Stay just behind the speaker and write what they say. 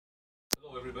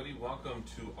everybody. Welcome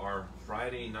to our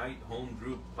Friday night home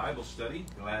group Bible study.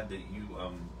 Glad that you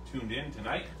tuned in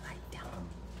tonight.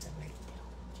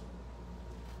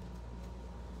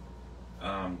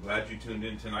 Glad you tuned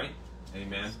in tonight.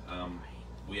 Amen.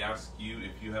 We ask you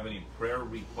if you have any prayer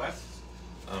requests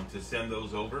to send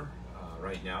those over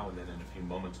right now, and then in a few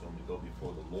moments when we go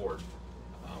before the Lord,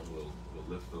 we'll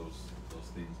lift those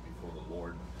things before the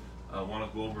Lord. I want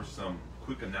to go over some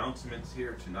quick announcements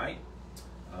here tonight.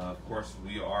 Of course,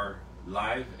 we are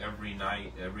live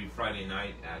every Friday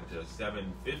night at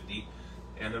 7:50,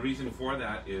 and the reason for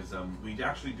that is we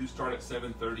actually do start at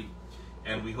 7:30,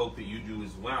 and we hope that you do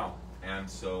as well. And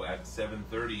so at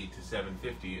 7:30 to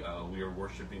 7:50, we are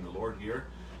worshiping the Lord here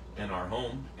in our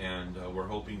home, and we're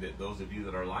hoping that those of you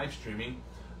that are live streaming,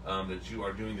 that you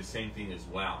are doing the same thing as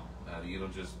well. You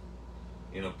don't just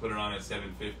put it on at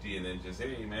 7:50 and then just,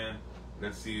 hey man,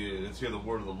 let's hear the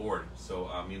word of the Lord. So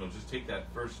just take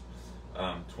that first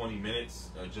 20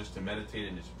 minutes just to meditate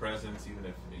in His presence, even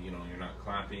if you're not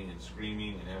clapping and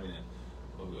screaming and having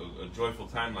a joyful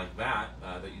time like that.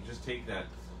 That you just take that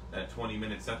 20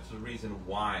 minutes. That's the reason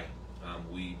why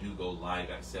we do go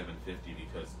live at 7:50,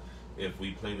 because if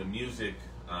we play the music,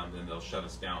 then they'll shut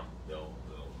us down. They'll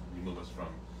remove us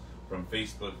from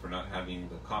Facebook for not having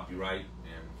the copyright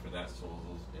and for that, so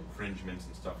those infringements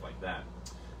and stuff like that.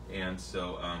 And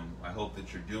so I hope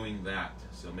that you're doing that.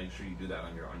 So make sure you do that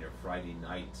on your Friday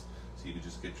night, so you can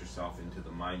just get yourself into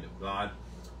the mind of God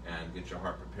and get your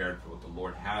heart prepared for what the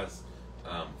Lord has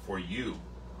for you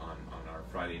on our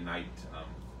Friday night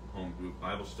home group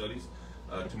Bible studies.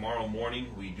 Tomorrow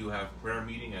morning we do have prayer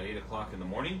meeting at 8 o'clock in the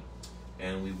morning,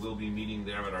 and we will be meeting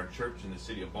there at our church in the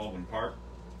city of Baldwin Park.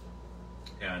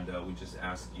 And we just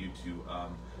ask you to,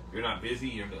 if you're not busy,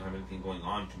 you don't have anything going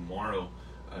on tomorrow,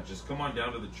 just come on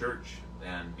down to the church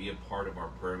and be a part of our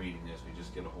prayer meeting as we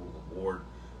just get a hold of the Lord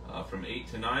from 8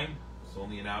 to 9. It's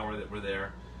only an hour that we're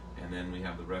there, and then we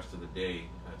have the rest of the day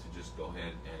to just go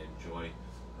ahead and enjoy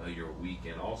your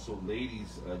weekend. Also,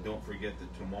 ladies, don't forget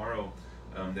that tomorrow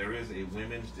there is a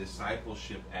women's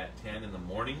discipleship at 10 in the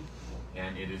morning,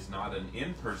 and it is not an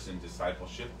in-person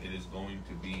discipleship. It is going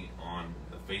to be on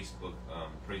the Facebook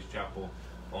Praise Chapel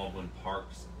Baldwin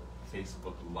Park's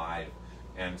Facebook Live.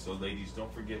 And so, ladies,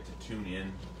 don't forget to tune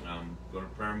in. Go to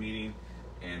prayer meeting,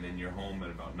 and then you're home at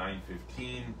about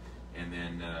 9:15, and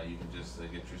then you can just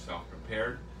get yourself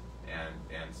prepared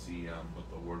and see what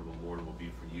the word of the Lord will be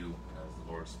for you as the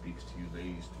Lord speaks to you,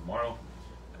 ladies, tomorrow.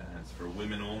 It's for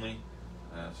women only.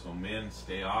 So men,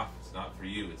 stay off. It's not for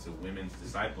you. It's a women's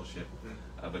discipleship.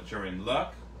 But you're in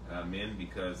luck, men,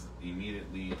 because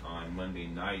immediately on Monday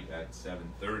night at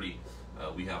 7:30,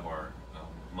 we have our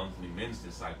monthly men's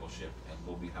discipleship, and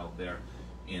we'll be held there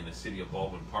in the city of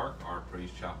Baldwin Park, our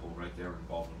Praise Chapel right there in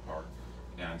Baldwin Park.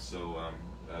 And so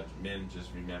men, just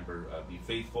remember, be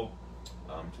faithful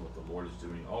to what the Lord is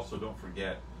doing. Also, don't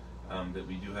forget that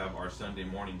we do have our Sunday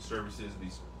morning services. We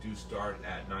do start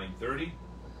at 9:30,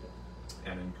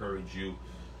 and encourage you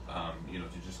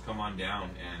to just come on down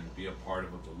and be a part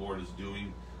of what the Lord is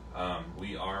doing.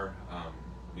 We are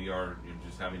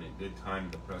just having a good time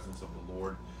in the presence of the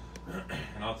Lord.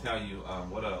 And I'll tell you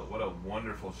what a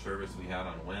wonderful service we had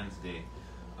on Wednesday.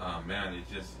 Man,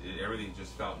 everything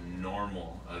just felt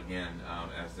normal again,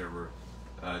 as there were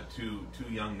two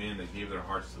young men that gave their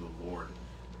hearts to the Lord.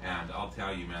 And I'll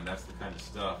tell you, man, that's the kind of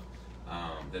stuff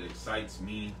that excites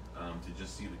me, to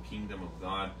just see the kingdom of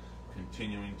God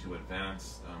continuing to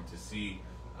advance, to see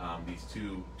these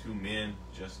two men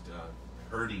just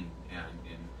hurting and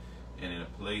in a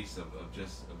place of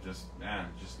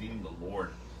just needing the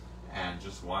Lord, and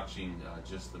just watching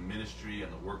just the ministry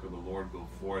and the work of the Lord go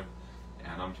forth.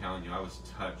 And I'm telling you, I was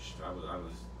touched. I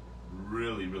was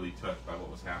really, really touched by what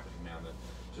was happening, man.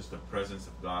 Just the presence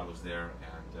of God was there,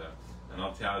 and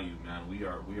I'll tell you, man, we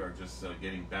are just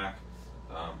getting back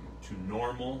to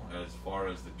normal as far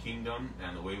as the kingdom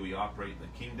and the way we operate in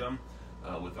the kingdom,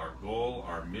 with our goal,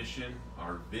 our mission,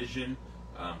 our vision,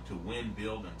 to win,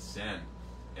 build, and send.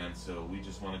 And so we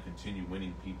just want to continue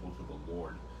winning people to the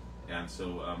Lord. And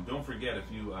so don't forget, if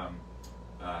you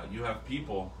have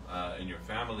people in your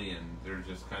family and they're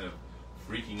just kind of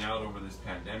freaking out over this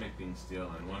pandemic thing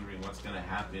still, and wondering what's going to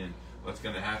happen with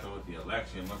the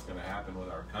election, what's going to happen with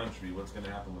our country, what's going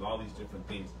to happen with all these different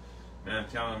things, man,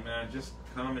 tell them, man, just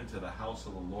come into the house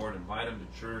of the Lord, invite them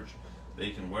to church.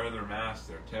 They can wear their masks,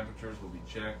 their temperatures will be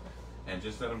checked, and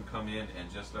just let them come in and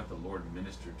just let the Lord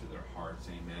minister to their hearts,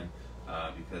 amen,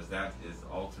 because that is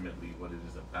ultimately what it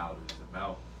is about. It is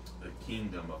about the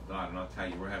kingdom of God. And I'll tell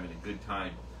you, we're having a good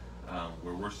time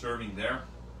where we're serving there.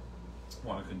 I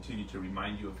want to continue to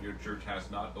remind you, if your church has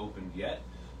not opened yet,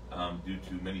 due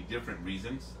to many different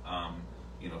reasons.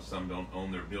 Some don't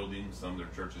own their buildings, some their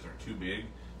churches are too big,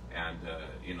 and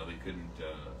they couldn't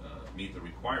meet the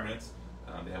requirements.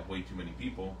 They have way too many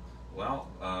people. Well,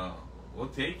 we'll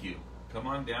take you. Come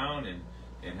on down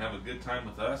and have a good time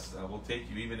with us. We'll take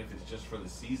you even if it's just for the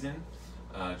season,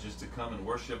 just to come and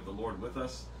worship the Lord with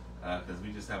us, because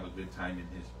we just have a good time in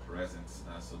His presence.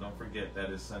 So don't forget, that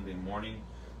is Sunday morning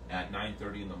at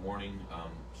 9:30 in the morning.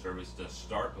 Service does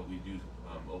start, but we do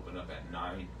open up at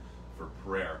 9 for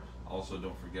prayer. Also,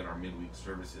 don't forget our midweek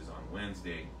services on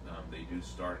Wednesday. They do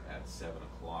start at 7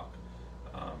 o'clock,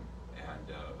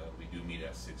 and we do meet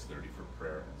at 6:30 for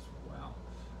prayer as well.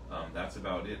 That's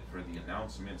about it for the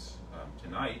announcements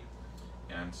tonight.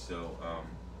 And so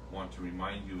want to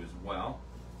remind you as well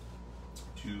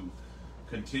to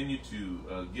continue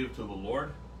to give to the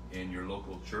Lord in your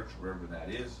local church, wherever that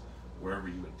is, wherever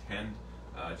you attend.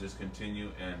 Just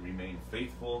continue and remain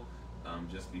faithful,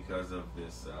 just because of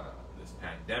this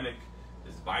pandemic,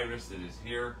 this virus that is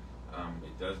here.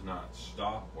 It does not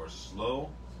stop or slow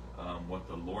what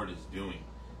the Lord is doing.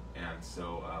 And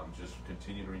so just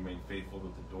continue to remain faithful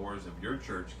that the doors of your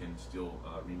church can still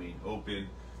remain open,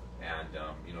 and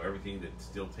everything that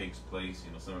still takes place.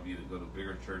 Some of you that go to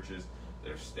bigger churches,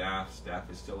 their staff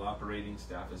is still operating,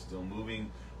 staff is still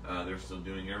moving, they're still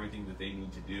doing everything that they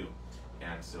need to do.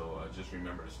 And so just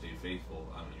remember to stay faithful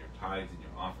in your tithes and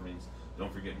your offerings.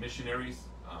 Don't forget missionaries.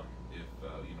 If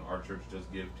our church does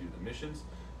give to the missions,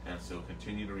 and so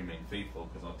continue to remain faithful,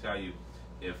 because I'll tell you,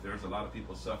 if there's a lot of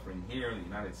people suffering here in the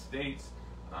United States,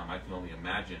 I can only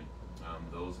imagine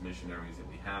those missionaries that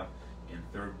we have in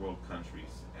third world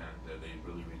countries, and they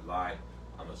really rely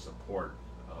on the support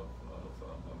of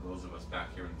those of us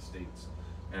back here in the States.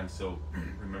 And so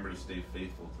remember to stay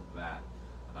faithful to that.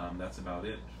 That's about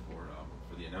it for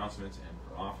the announcements and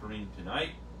for offering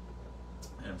tonight.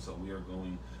 And so we are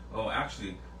going.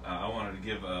 I wanted to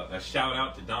give a shout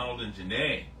out to Donald and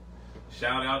Janae.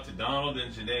 Shout out to Donald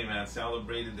and Janae, man.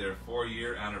 Celebrated their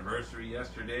 4-year anniversary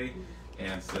yesterday.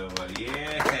 And so,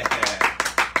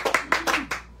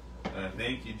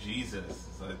 thank you, Jesus.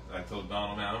 So I told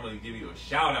Donald, man, I'm going to give you a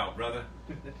shout out, brother.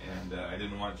 And I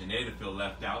didn't want Janae to feel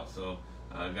left out, so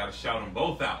I got to shout them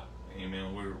both out.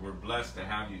 Amen. We're blessed to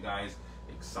have you guys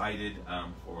excited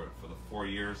for the 4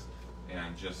 years,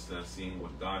 and just seeing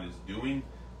what God is doing.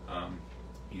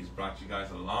 He's brought you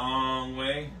guys a long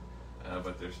way.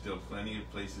 But there's still plenty of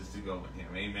places to go in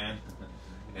Him. Amen.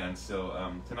 And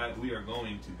so tonight we are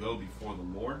going to go before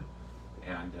the Lord,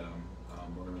 and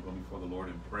we're going to go before the Lord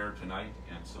in prayer tonight.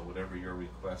 And so whatever your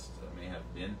request may have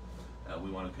been, we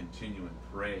want to continue and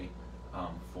pray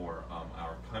for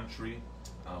our country.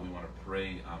 We want to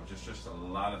pray just a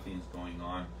lot of things going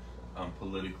on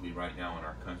politically right now in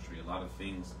our country. A lot of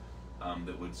things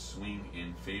that would swing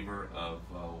in favor of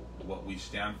what we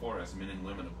stand for as men and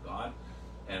women of God.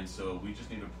 And so we just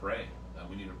need to pray.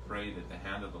 We need to pray that the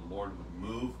hand of the Lord would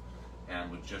move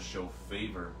and would just show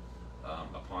favor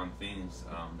upon things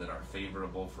that are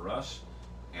favorable for us.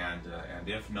 And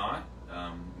if not,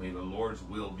 may the Lord's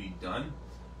will be done.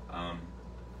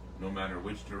 No matter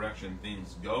which direction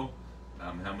things go.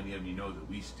 How many of you know that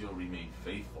we still remain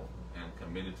faithful and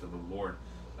committed to the Lord?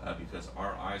 Because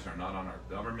our eyes are not on our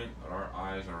government, but our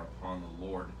eyes are upon the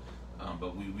Lord.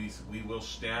 But we will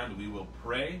stand, we will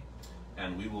pray,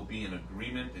 and we will be in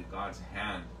agreement that God's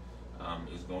hand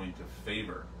is going to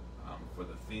favor for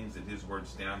the things that His Word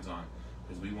stands on,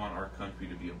 because we want our country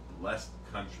to be a blessed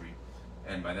country.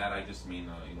 And by that I just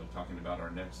mean, talking about our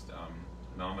next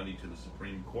nominee to the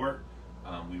Supreme Court.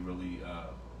 We really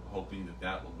hoping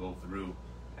that will go through,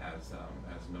 as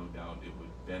no doubt it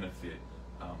would benefit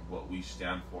what we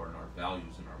stand for and our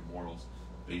values and our morals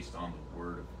based on the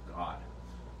Word of God.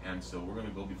 And so we're going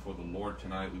to go before the Lord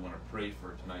tonight. We want to pray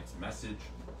for tonight's message,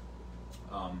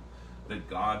 that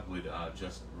God would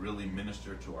just really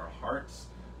minister to our hearts.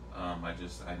 I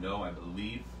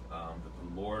believe that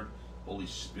the Lord, Holy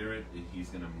Spirit, He's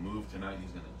going to move tonight.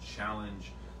 He's going to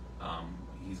challenge.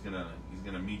 He's going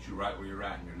to meet you right where you're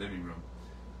at in your living room,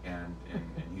 and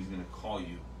He's going to call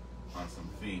you on some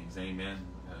things. Amen.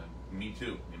 Me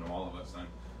too. All of us.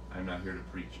 I'm not here to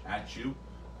preach at you.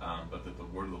 But that the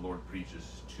word of the Lord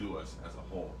preaches to us as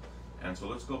a whole. And so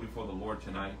let's go before the Lord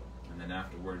tonight, and then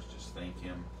afterwards just thank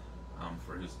Him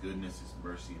for His goodness, His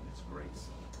mercy, and His grace.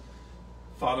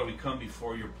 Father, we come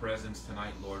before your presence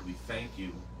tonight, Lord. We thank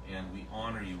you, and we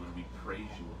honor you, and we praise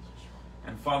you.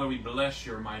 And Father, we bless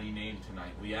your mighty name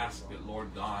tonight. We ask that,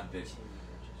 Lord God, that,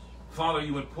 Father,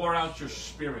 you would pour out your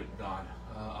Spirit, God,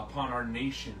 upon our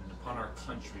nation, upon our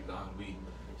country, God. We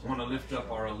want to lift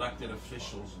up our elected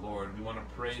officials, Lord. We want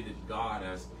to pray that, God,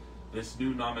 as this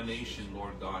new nomination,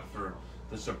 Lord God, for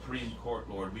the Supreme Court,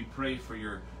 Lord. We pray for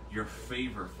your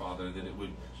favor, Father, that it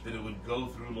would go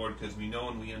through, Lord, because we know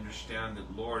and we understand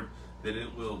that, Lord, that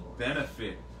it will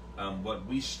benefit what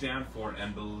we stand for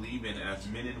and believe in as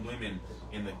men and women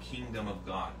in the kingdom of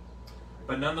God.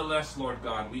 But nonetheless, Lord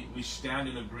God, we stand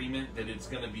in agreement that it's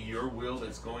going to be your will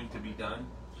that's going to be done.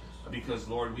 Because,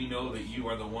 Lord, we know that you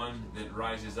are the one that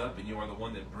rises up and you are the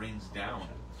one that brings down.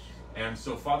 And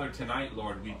so, Father, tonight,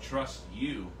 Lord, we trust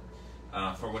you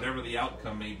for whatever the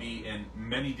outcome may be in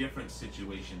many different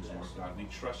situations, Lord God. We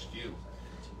trust you.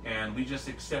 And we just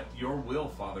accept your will,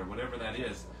 Father, whatever that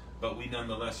is. But we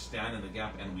nonetheless stand in the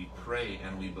gap and we pray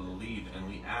and we believe and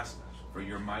we ask for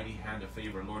your mighty hand of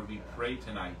favor. Lord, we pray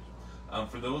tonight.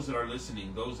 For those that are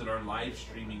listening, those that are live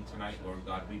streaming tonight, Lord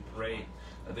God, we pray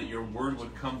that your word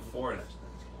would come forth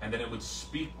and that it would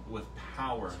speak with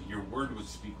power. Your word would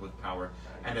speak with power.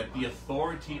 And that the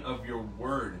authority of your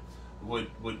word would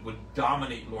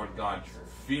dominate, Lord God,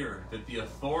 fear. That the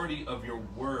authority of your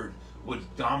word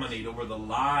would dominate over the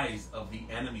lies of the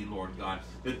enemy, Lord God.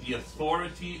 That the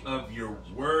authority of your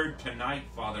word tonight,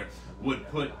 Father, would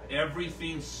put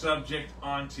everything subject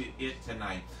onto it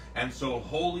tonight. And so,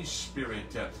 Holy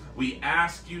Spirit, we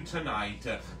ask you tonight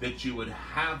that you would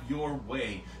have your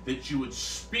way, that you would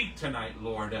speak tonight,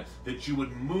 Lord, that you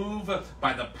would move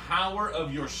by the power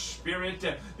of your Spirit,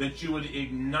 that you would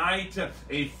ignite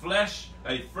a fresh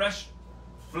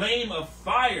flame of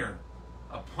fire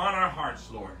upon our hearts,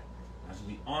 Lord. As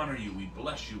we honor you, we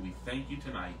bless you, we thank you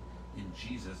tonight in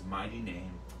Jesus' mighty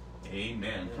name.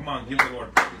 Amen. Come on, give the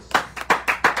Lord praise.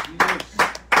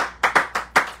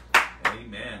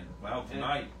 Amen. Well,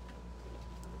 tonight,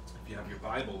 if you have your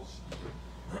Bibles,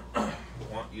 I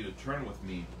want you to turn with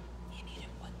me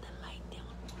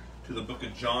to the book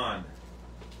of John,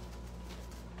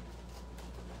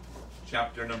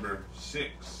 chapter number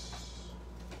 6,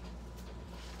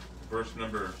 verse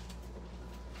number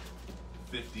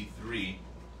 53.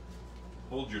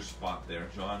 Hold your spot there.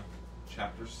 John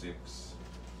chapter 6,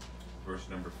 verse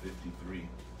number 53.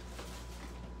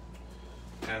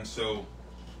 And so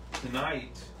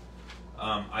tonight,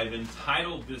 I've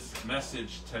entitled this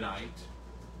message tonight,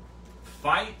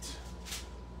 Fight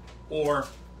or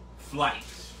Flight.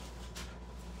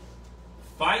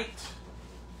 Fight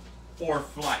or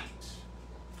flight.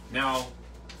 Now,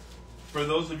 for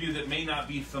those of you that may not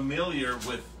be familiar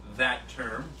with that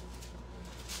term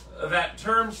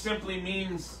simply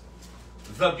means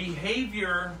the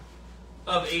behavior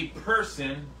of a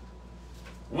person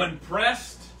when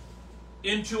pressed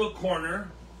into a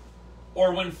corner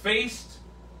or when faced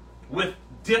with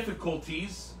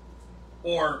difficulties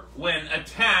or when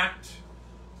attacked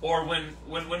or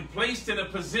when placed in a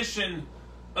position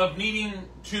of needing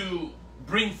to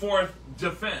bring forth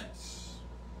defense.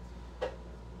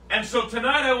 And so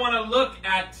tonight I want to look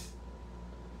at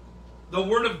the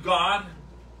Word of God.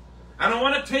 And I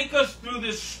want to take us through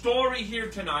this story here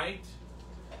tonight.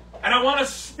 And I want to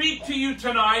speak to you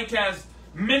tonight as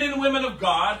men and women of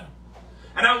God.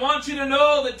 And I want you to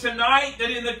know that tonight,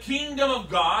 that in the kingdom of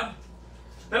God,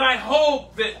 that I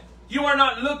hope that you are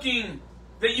not looking,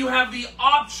 that you have the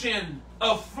option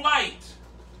of flight.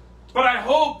 But I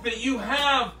hope that you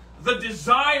have the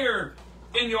desire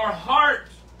in your heart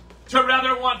to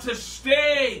rather want to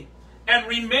stay and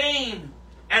remain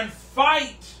and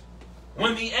fight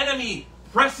when the enemy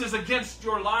presses against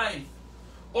your life,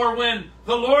 or when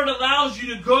the Lord allows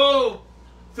you to go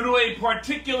through a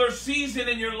particular season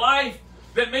in your life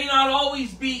that may not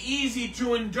always be easy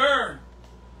to endure,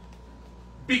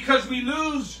 because we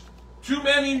lose too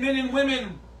many men and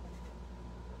women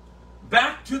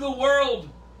back to the world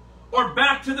or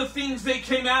back to the things they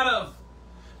came out of.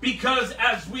 Because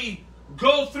as we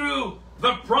go through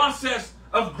the process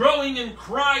of growing in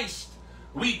Christ,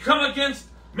 we come against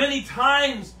many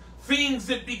times things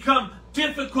that become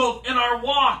difficult in our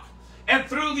walk. And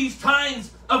through these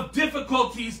times of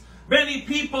difficulties, many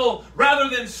people,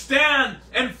 rather than stand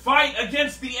and fight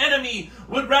against the enemy,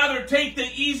 would rather take the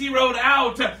easy road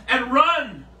out and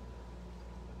run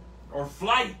or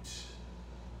flight.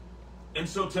 And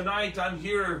so tonight I'm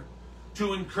here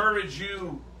to encourage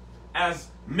you as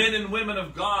men and women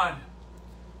of God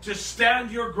to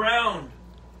stand your ground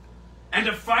and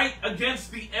to fight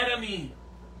against the enemy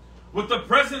with the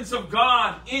presence of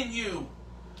God in you,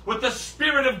 with the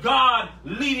Spirit of God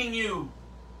leading you,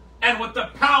 and with the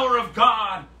power of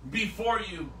God before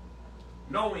you,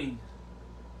 knowing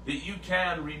that you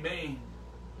can remain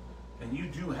and you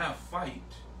do have fight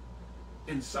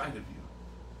inside of you.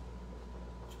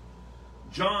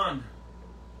 John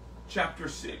chapter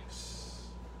 6.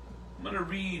 I'm going to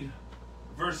read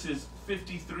verses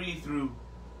 53 through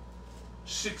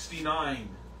 69.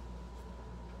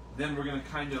 Then we're going to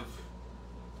kind of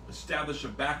establish a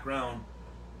background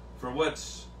for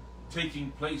what's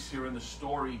taking place here in the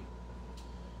story,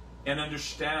 and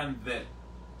understand that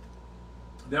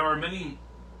there are many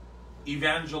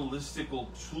evangelistical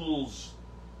tools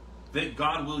that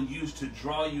God will use to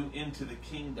draw you into the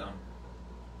kingdom.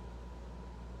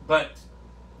 But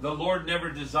the Lord never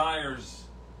desires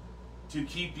to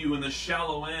keep you in the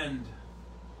shallow end,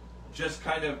 just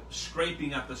kind of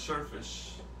scraping at the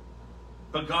surface.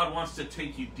 But God wants to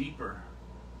take you deeper.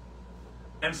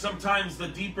 And sometimes the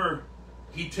deeper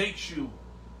He takes you,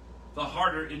 the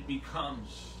harder it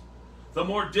becomes. The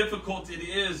more difficult it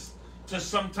is to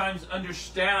sometimes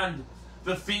understand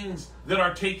the things that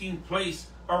are taking place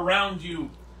around you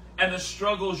and the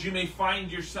struggles you may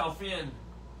find yourself in.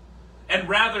 And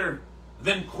rather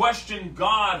than question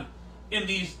God in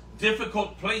these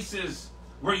difficult places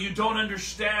where you don't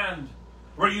understand,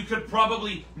 where you could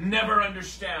probably never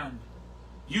understand,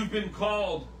 you've been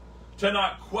called to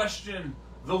not question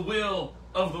the will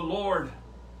of the Lord,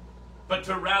 but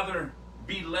to rather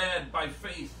be led by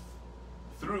faith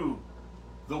through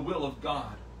the will of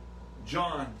God.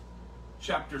 John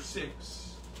chapter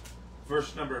 6,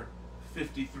 verse number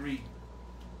 53.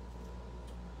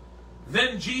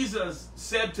 Then Jesus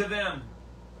said to them,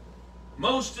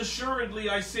 "Most assuredly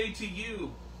I say to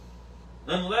you,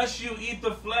 unless you eat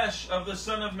the flesh of the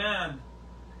Son of Man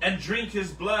and drink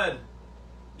His blood,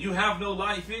 you have no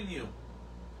life in you.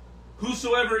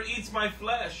 Whosoever eats my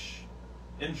flesh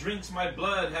and drinks my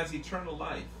blood has eternal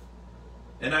life,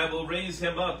 and I will raise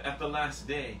him up at the last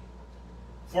day.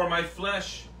 For my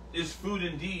flesh is food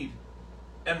indeed,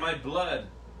 and my blood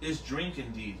is drink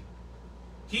indeed.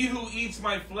 He who eats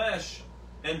my flesh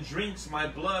and drinks my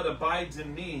blood abides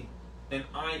in me, and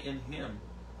I in him.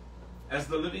 As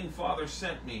the living Father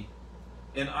sent me,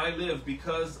 and I live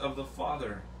because of the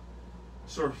Father.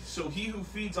 So he who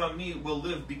feeds on me will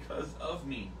live because of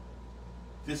me.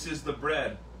 This is the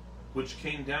bread which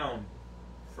came down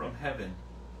from heaven.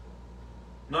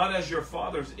 Not as your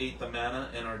fathers ate the manna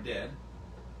and are dead.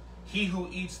 He who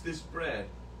eats this bread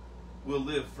will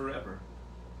live forever."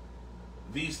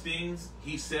 These things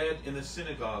he said in the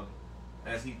synagogue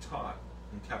as he taught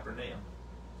in Capernaum.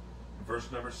 Verse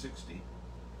number 60.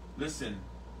 Listen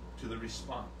to the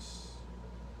response.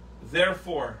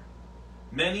 Therefore,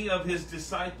 many of his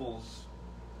disciples,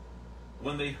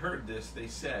 when they heard this, they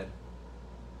said,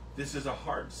 "This is a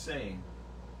hard saying,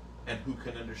 and who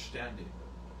can understand it?"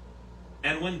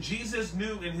 And when Jesus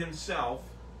knew in himself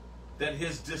that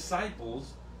his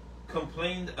disciples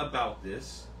complained about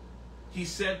this, he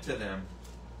said to them,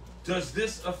 "Does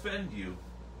this offend you?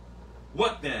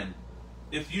 What then,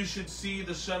 if you should see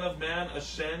the Son of Man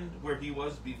ascend where he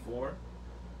was before?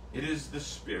 It is the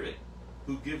Spirit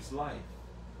who gives life.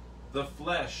 The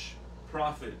flesh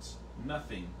profits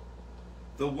nothing.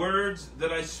 The words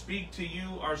that I speak to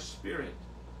you are spirit,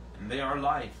 and they are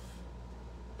life.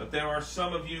 But there are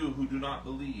some of you who do not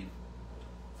believe."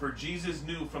 For Jesus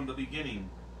knew from the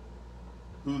beginning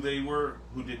who they were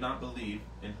who did not believe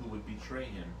and who would betray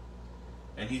him.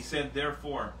 And he said,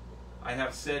 "Therefore, I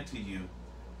have said to you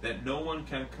that no one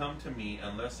can come to me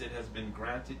unless it has been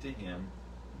granted to him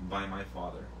by my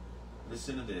Father."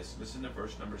 Listen to this. Listen to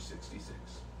verse number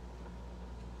 66.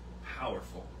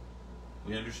 Powerful.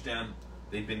 We understand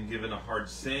they've been given a hard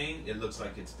saying. It looks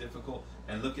like it's difficult.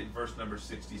 And look at verse number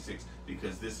 66,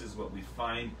 because this is what we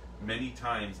find many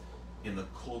times in the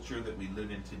culture that we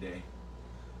live in today.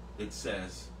 It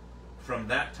says, "From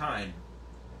that time,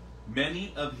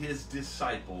 many of his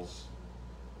disciples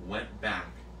went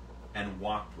back and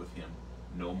walked with him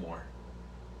no more."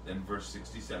 Then verse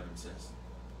 67 says,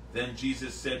 "Then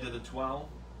Jesus said to the 12,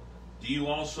 'Do you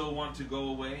also want to go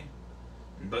away?'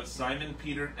 But Simon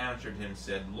Peter answered him,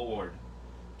 said, 'Lord,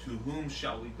 to whom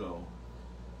shall we go?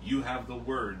 You have the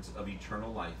words of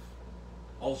eternal life.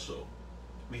 Also,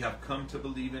 we have come to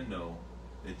believe and know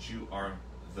that you are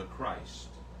the Christ,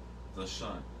 the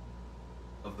Son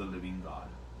of the living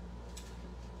God.'"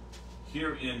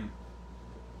 Here in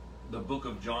the book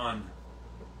of John,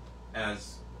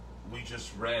 as we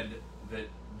just read, that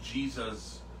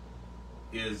Jesus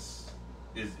is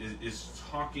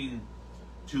talking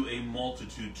to a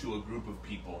multitude, to a group of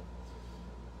people.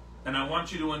 And I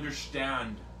want you to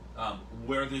understand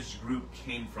where this group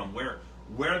came from,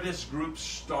 where this group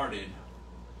started,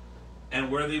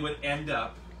 and where they would end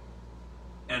up,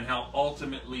 and how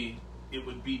ultimately it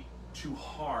would be too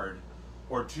hard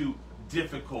or too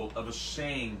difficult of a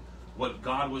saying what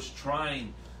God was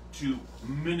trying to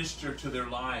minister to their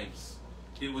lives.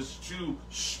 It was too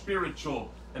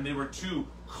spiritual, and they were too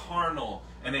carnal,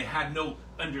 and they had no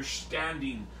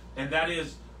understanding And that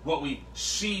is what we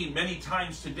see many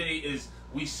times today is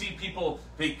we see people,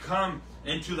 they come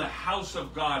into the house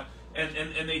of God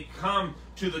and they come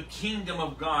to the kingdom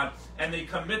of God and they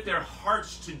commit their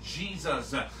hearts to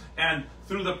Jesus. And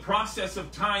through the process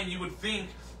of time, you would think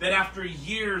that after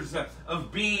years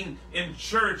of being in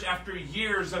church, after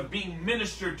years of being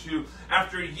ministered to,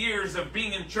 after years of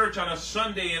being in church on a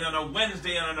Sunday and on a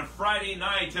Wednesday and on a Friday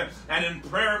night and in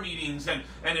prayer meetings and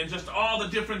in just all the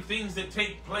different things that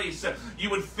take place,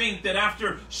 you would think that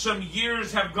after some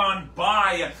years have gone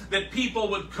by, that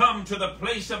people would come to the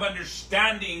place of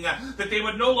understanding, that they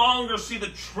would no longer see the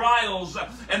trials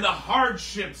and the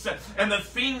hardships and the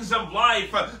things of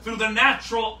life through the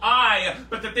natural eye,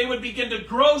 but that they would begin to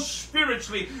grow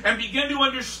spiritually and begin to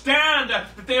understand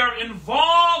that they are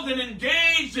involved and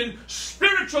engaged in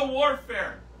spiritual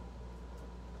warfare.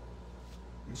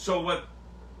 And so what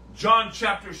John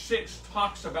chapter 6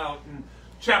 talks about in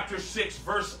chapter 6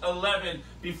 verse 11,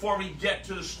 before we get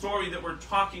to the story that we're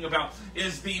talking about,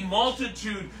 is the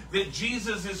multitude that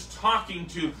Jesus is talking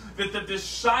to, that the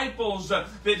disciples that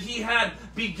he had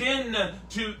begun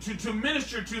to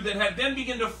minister to, that had then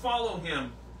begun to follow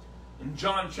him. In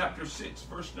John chapter 6,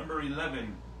 verse number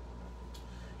 11,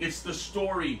 it's the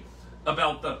story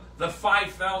about the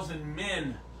 5,000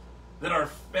 men that are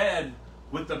fed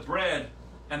with the bread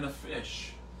and the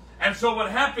fish. And so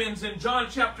what happens in John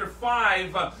chapter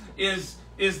 5 is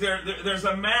there's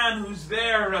a man who's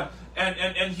there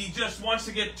and he just wants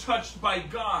to get touched by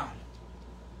God.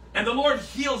 And the Lord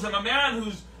heals him, a man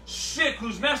who's sick,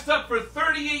 who's messed up for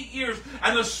 38 years,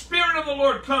 and the Spirit of the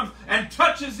Lord comes and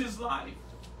touches his life.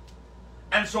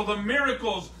 And so the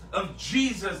miracles of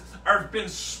Jesus have been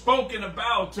spoken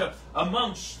about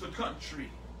amongst the country.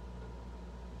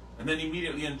 And then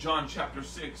immediately in John chapter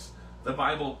 6, the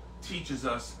Bible teaches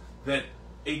us that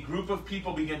a group of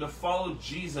people began to follow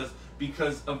Jesus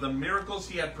because of the miracles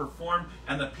he had performed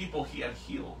and the people he had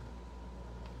healed.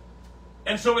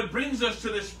 And so it brings us to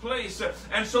this place.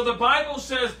 And so the Bible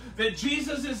says that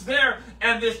Jesus is there,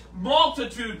 and this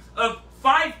multitude of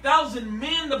 5,000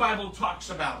 men the Bible talks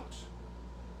about,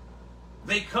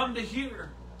 they come to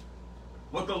hear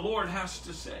what the Lord has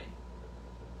to say.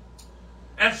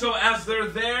 And so as they're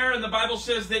there, and the Bible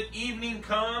says that evening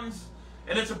comes,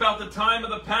 and it's about the time of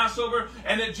the Passover,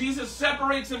 and that Jesus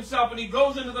separates himself and he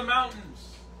goes into the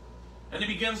mountains. And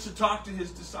he begins to talk to his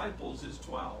disciples, his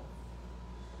 12.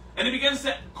 And he begins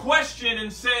to question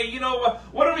and say, you know,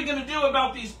 what are we going to do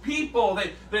about these people?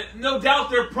 No doubt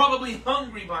they're probably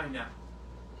hungry by now.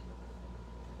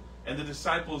 And the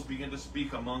disciples begin to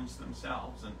speak amongst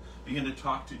themselves and begin to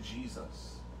talk to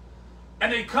Jesus.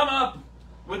 And they come up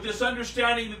with this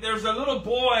understanding that there's a little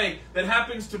boy that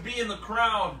happens to be in the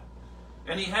crowd,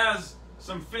 and he has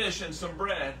some fish and some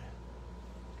bread.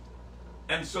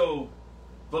 And so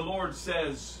the Lord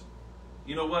says,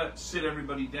 you know what, sit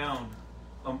everybody down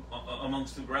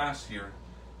amongst the grass here.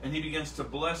 And he begins to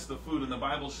bless the food, and the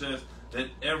Bible says that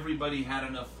everybody had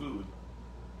enough food,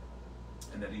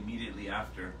 and that immediately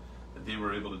after, that they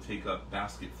were able to take up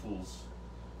basketfuls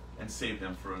and save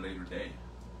them for a later day.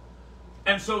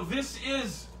 And so this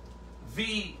is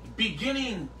the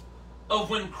beginning of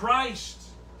when Christ,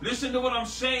 listen to what I'm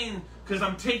saying, because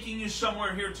I'm taking you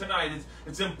somewhere here tonight.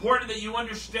 It's important that you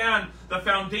understand the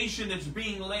foundation that's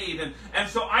being laid. And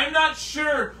so I'm not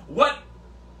sure what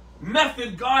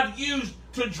method God used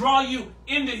to draw you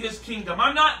into his kingdom.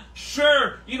 I'm not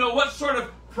sure, what sort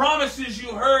of promises you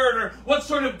heard, or what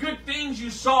sort of good things you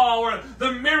saw, or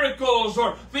the miracles,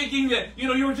 or thinking that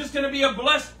you were just going to be a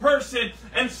blessed person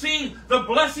and seeing the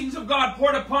blessings of God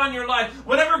poured upon your life.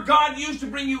 Whatever God used to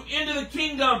bring you into the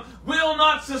kingdom will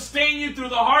not sustain you through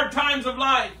the hard times of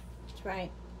life. That's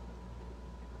right.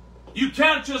 You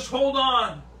can't just hold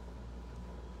on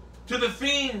to the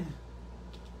thing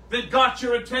that got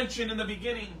your attention in the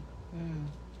beginning.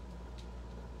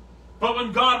 But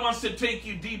when God wants to take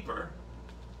you deeper,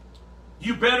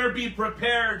 you better be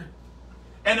prepared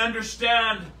and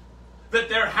understand that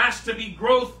there has to be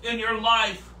growth in your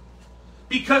life.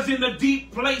 Because in the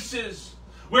deep places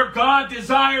where God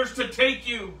desires to take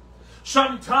you,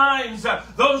 sometimes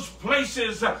those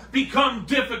places become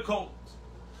difficult.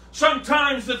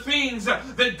 Sometimes the things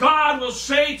that God will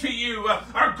say to you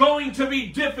are going to be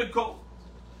difficult.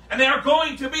 And they are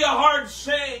going to be a hard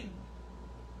saying.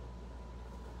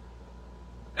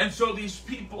 And so these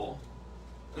people,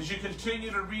 as you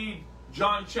continue to read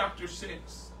John chapter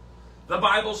 6, the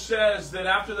Bible says that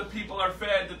after the people are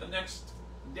fed, that the next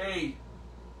day,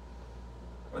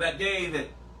 or that day, that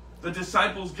the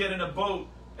disciples get in a boat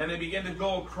and they begin to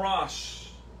go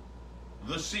across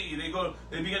the sea.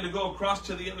 They begin to go across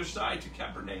to the other side, to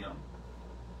Capernaum.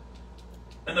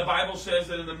 And the Bible says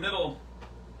that in the middle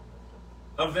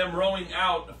of them rowing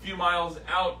out, a few miles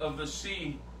out of the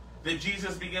sea, that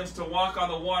Jesus begins to walk on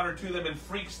the water to them and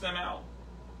freaks them out.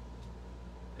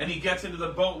 And he gets into the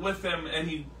boat with them and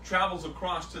he travels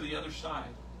across to the other side.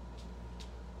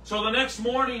 So the next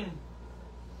morning,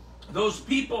 those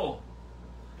people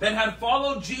that had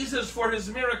followed Jesus for his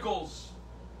miracles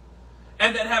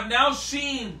and that have now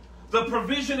seen the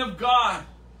provision of God,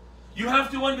 you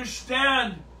have to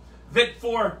understand that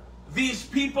for these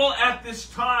people at this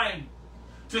time,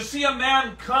 to see a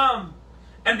man come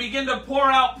and begin to pour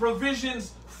out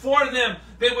provisions for them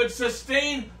that would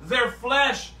sustain their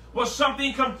flesh was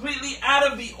something completely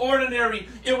out of the ordinary.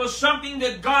 It was something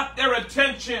that got their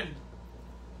attention.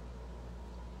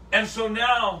 And so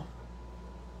now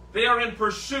they are in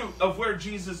pursuit of where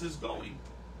Jesus is going.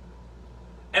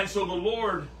 And so the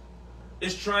Lord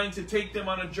is trying to take them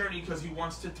on a journey because he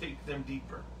wants to take them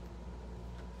deeper.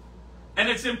 And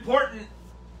it's important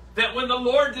that when the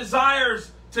Lord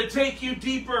desires to take you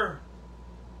deeper,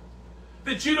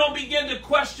 that you don't begin to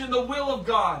question the will of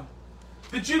God,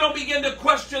 that you don't begin to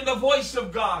question the voice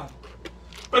of God,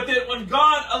 but that when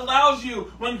God allows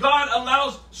you, when God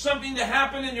allows something to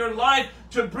happen in your life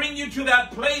to bring you to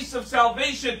that place of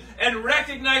salvation and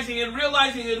recognizing and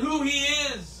realizing that who he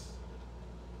is,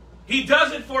 he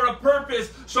does it for a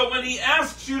purpose. So when he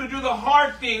asks you to do the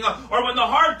hard thing, or when the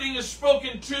hard thing is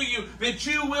spoken to you, that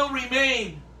you will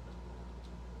remain.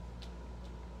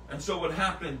 And so what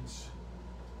happens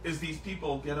is these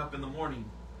people get up in the morning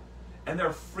and they're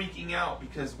freaking out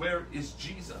because where is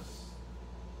Jesus?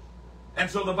 And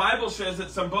so the Bible says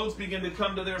that some boats begin to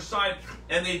come to their side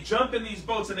and they jump in these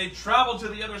boats and they travel to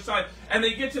the other side and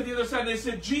they get to the other side and they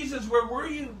said, Jesus, where were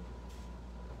you?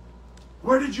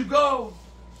 Where did you go?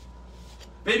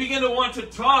 They begin to want to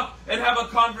talk and have a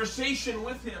conversation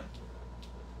with him.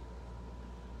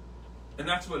 And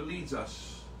that's what leads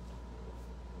us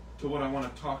to what I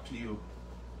want to talk to you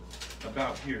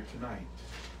about here tonight.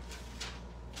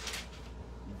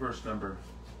 Verse number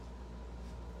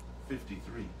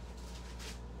 53.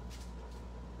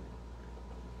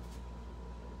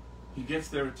 He gets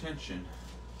their attention.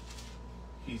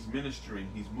 He's ministering.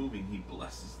 He's moving. He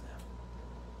blesses them.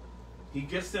 He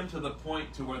gets them to the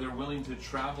point to where they're willing to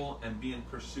travel and be in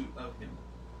pursuit of him.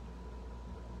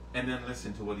 And then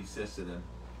listen to what he says to them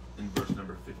in verse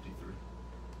number 53.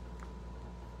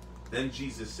 Then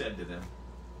Jesus said to them,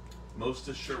 most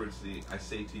assuredly I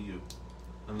say to you,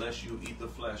 unless you eat the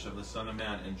flesh of the Son of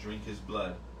Man and drink his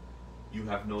blood, you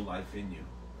have no life in you.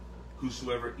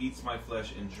 Whosoever eats my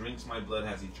flesh and drinks my blood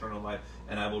has eternal life,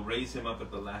 and I will raise him up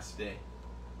at the last day.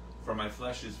 For my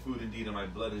flesh is food indeed, and my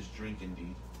blood is drink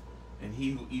indeed. And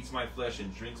he who eats my flesh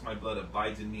and drinks my blood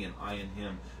abides in me, and I in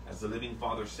him. As the living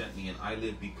Father sent me, and I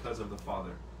live because of the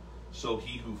Father, so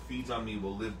he who feeds on me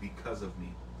will live because of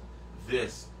me.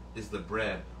 This is the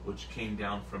bread which came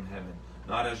down from heaven,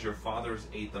 not as your fathers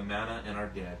ate the manna and are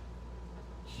dead.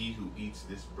 He who eats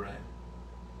this bread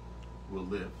will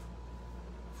live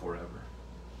forever.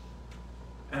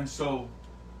 And so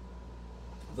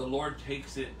the Lord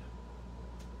takes it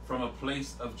from a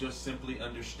place of just simply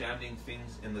understanding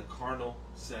things in the carnal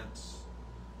sense,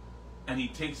 and he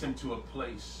takes him to a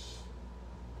place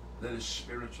that is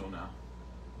spiritual now.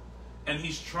 And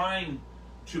he's trying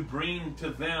to bring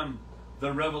to them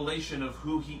the revelation of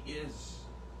who he is.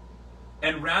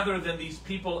 And rather than these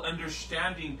people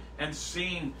understanding and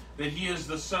seeing that he is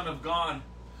the Son of God,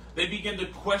 they begin to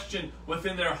question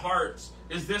within their hearts,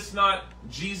 is this not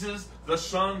Jesus, the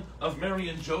son of Mary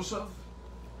and Joseph?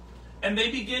 And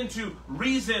they begin to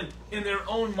reason in their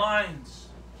own minds.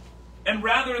 And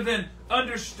rather than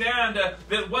understand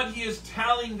that what he is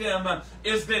telling them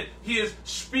is that he is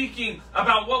speaking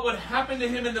about what would happen to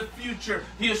him in the future.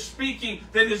 He is speaking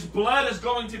that his blood is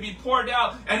going to be poured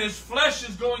out and his flesh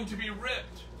is going to be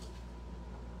ripped.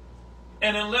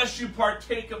 And unless you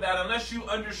partake of that, unless you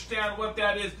understand what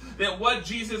that is, that what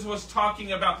Jesus was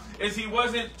talking about is he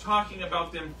wasn't talking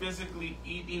about them physically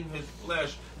eating his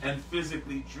flesh and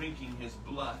physically drinking his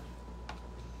blood.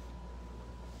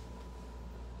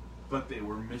 But they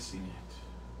were missing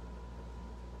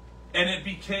it. And it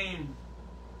became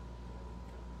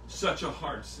such a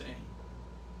hard saying.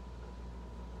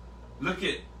 Look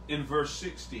at in verse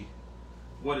 60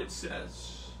 what it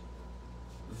says.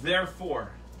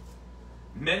 Therefore,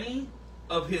 many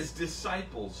of his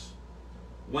disciples,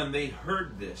 when they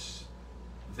heard this,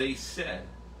 they said,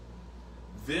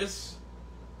 this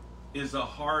is a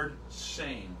hard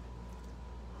saying.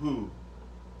 Who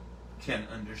can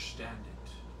understand it?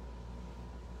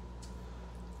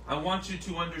 I want you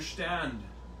to understand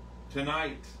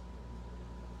tonight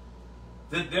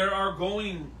that there are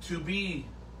going to be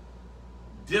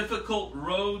difficult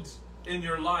roads in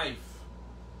your life.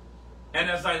 And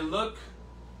as I look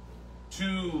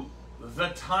to the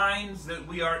times that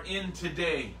we are in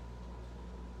today,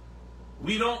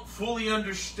 we don't fully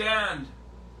understand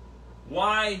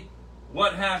why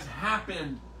what has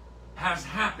happened has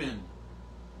happened.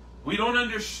 We don't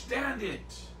understand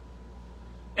it.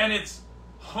 And it's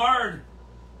hard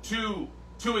to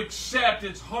accept.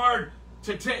 It's hard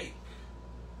to take.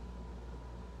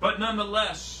 But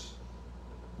nonetheless,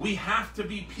 we have to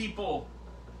be people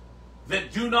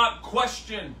that do not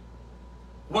question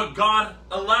what God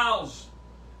allows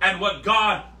and what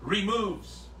God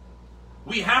removes.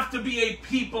 We have to be a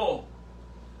people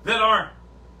that are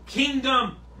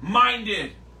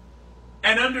kingdom-minded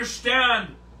and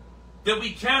understand that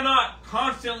we cannot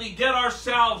constantly get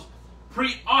ourselves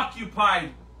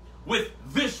preoccupied with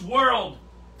this world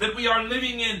that we are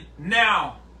living in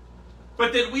now,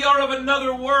 but that we are of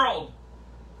another world.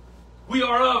 We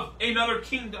are of another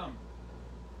kingdom,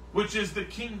 which is the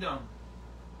kingdom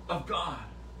of God.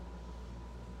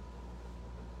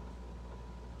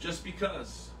 Just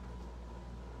because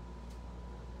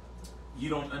you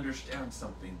don't understand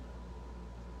something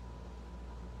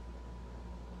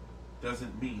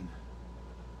doesn't mean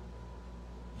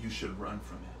you should run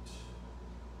from it.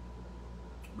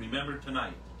 Remember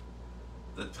tonight,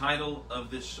 the title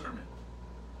of this sermon,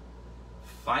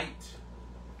 Fight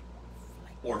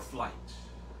or Flight.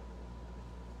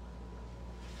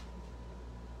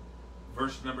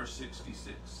 Verse number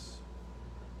 66.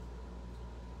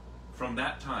 From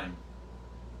that time,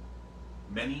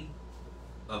 many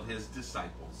of his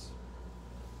disciples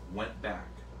went back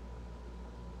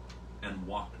and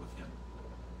walked with him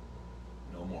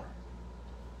no more.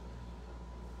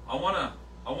 I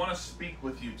want to speak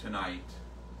with you tonight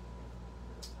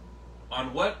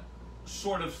on what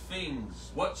sort of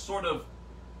things, what sort of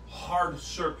hard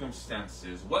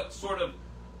circumstances, what sort of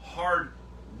hard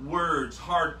words,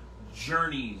 hard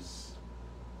journeys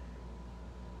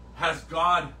has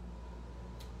God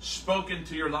spoken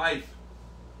to your life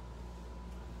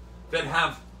that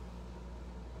have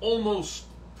almost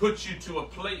put you to a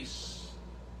place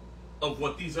of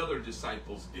what these other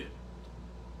disciples did.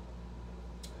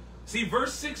 See,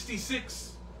 verse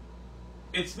 66,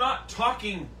 it's not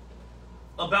talking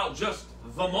about just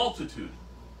the multitude.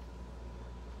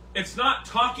 It's not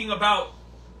talking about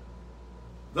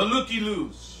the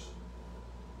looky-loos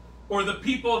or the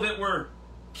people that were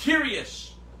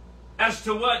curious as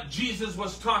to what Jesus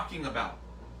was talking about.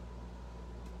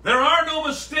 There are no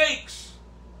mistakes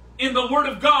in the Word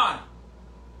of God.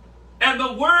 And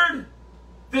the word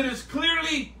that is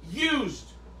clearly used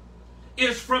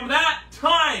is from that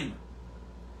time.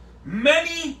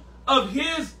 Many of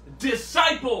his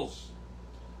disciples,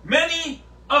 many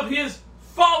of his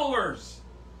followers,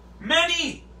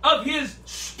 many of his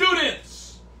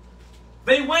students,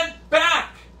 they went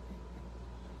back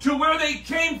to where they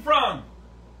came from.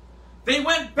 They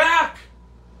went back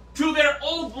to their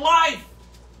old life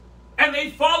and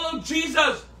they followed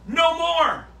Jesus no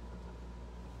more.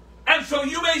 And so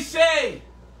you may say,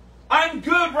 I'm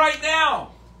good right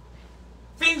now.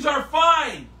 Things are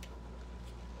fine.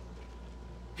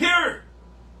 Here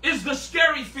is the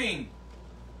scary thing,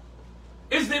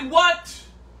 is that what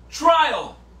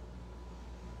trial,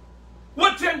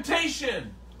 what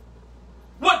temptation,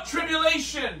 what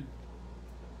tribulation,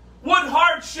 what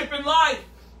hardship in life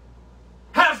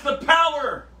has the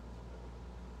power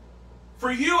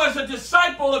for you as a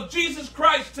disciple of Jesus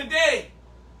Christ today,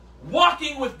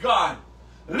 walking with God,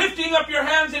 lifting up your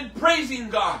hands and praising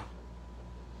God.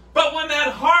 But when that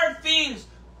hard things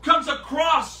comes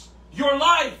across your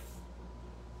life,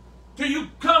 do you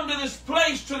come to this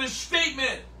place, to this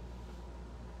statement,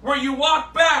 where you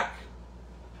walk back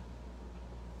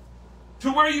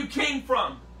to where you came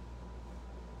from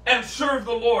and serve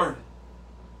the Lord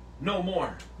no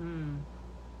more?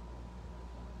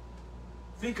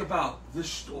 Think about this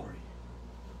story.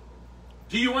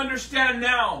 Do you understand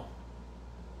now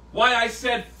why I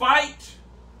said fight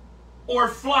or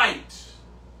flight?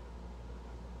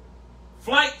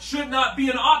 Flight should not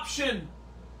be an option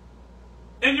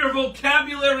in your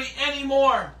vocabulary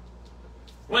anymore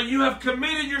when you have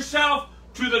committed yourself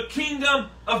to the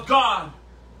kingdom of God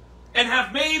and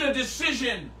have made a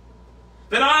decision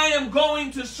that I am going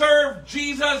to serve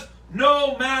Jesus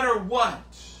no matter what.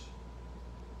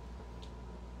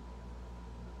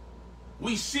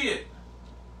 We see it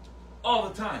all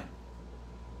the time.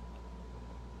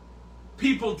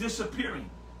 People disappearing.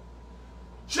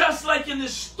 Just like in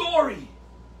this story.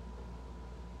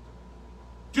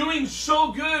 doing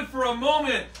so good for a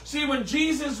moment. See, when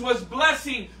Jesus was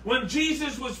blessing, when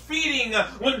Jesus was feeding,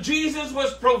 when Jesus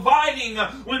was providing,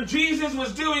 when Jesus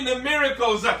was doing the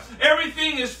miracles,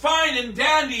 everything is fine and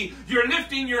dandy. You're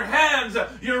lifting your hands,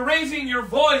 you're raising your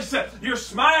voice, you're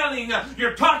smiling,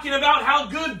 you're talking about how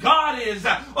good God is.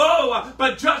 Oh,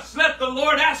 but just let the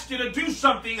Lord ask you to do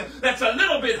something that's a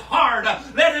little bit hard.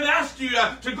 Let Him ask you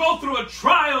to go through a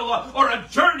trial or a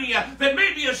journey that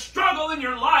may be a struggle in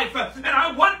your life. And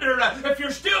I wonder if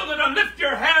you're still going to lift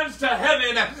your hands to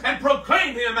heaven and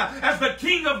proclaim Him as the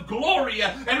King of glory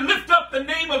and lift up the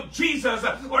name of Jesus,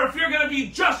 or if you're going to be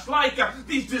just like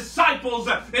these disciples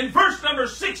in verse number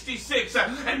 66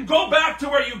 and go back to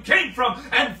where you came from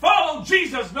and follow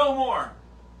Jesus no more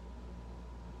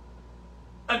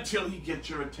until He gets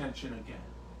your attention again,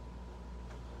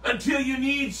 until you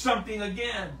need something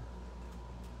again,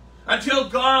 until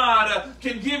God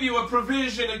can give you a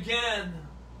provision again.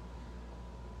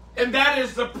 And that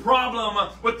is the problem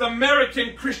with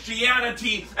American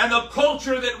Christianity and the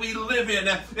culture that we live in,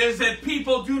 is that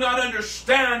people do not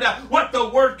understand what the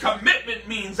word commitment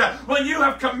means. When you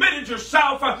have committed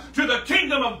yourself to the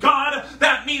kingdom of God,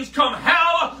 that means come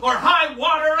hell or high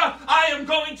water, I am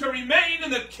going to remain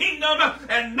in the kingdom,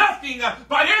 and nothing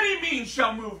by any means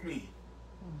shall move me.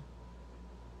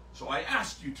 So I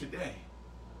ask you today,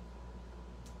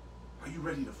 are you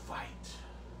ready to fight?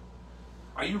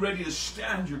 Are you ready to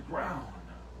stand your ground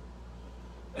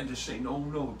and to say, no,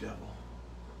 no, devil,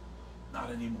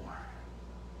 not anymore.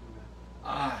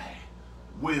 I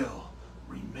will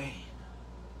remain.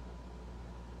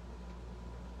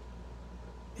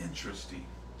 Interesting.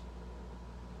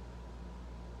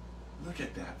 Look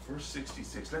at that, verse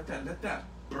 66. Let that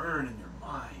burn in your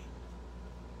mind.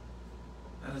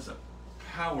 That is a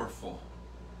powerful,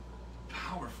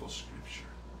 powerful scripture.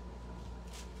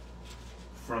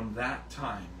 From that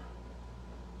time,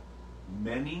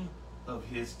 many of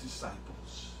His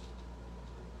disciples,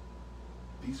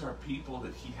 these are people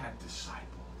that He had discipled.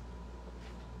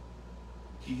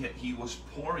 He was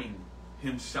pouring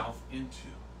Himself into.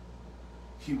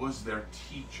 He was their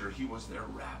teacher. He was their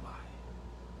rabbi.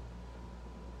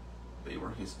 They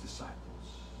were His disciples.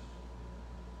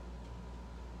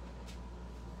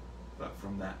 But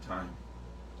from that time,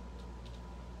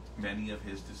 many of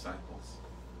His disciples,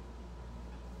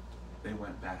 they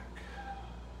went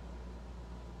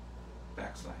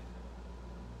backslide,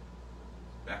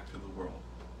 back to the world,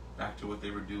 back to what they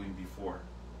were doing before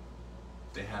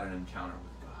they had an encounter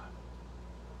with God.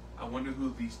 I wonder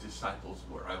who these disciples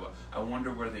were. I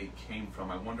wonder where they came from.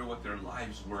 I wonder what their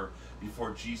lives were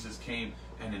before Jesus came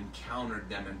and encountered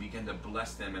them and began to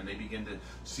bless them, and they began to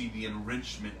see the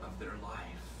enrichment of their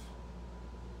life.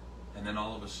 And then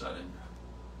all of a sudden,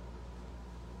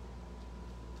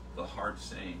 the hard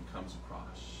saying comes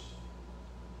across.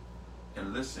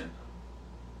 And listen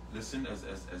as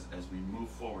we move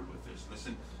forward with this,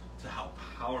 listen to how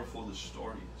powerful the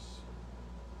story is.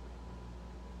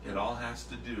 It all has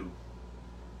to do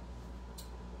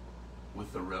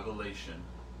with the revelation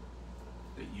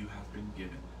that you have been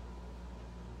given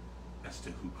as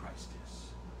to who Christ is.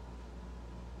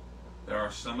 There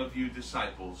are some of you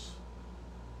disciples,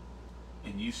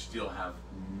 and you still have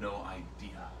no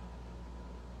idea.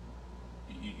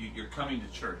 You're coming to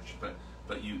church,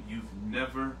 but you've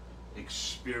never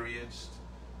experienced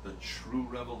the true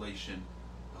revelation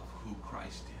of who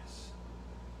Christ is.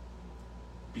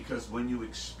 Because when you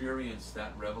experience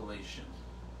that revelation,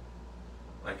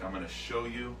 like I'm going to show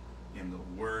you in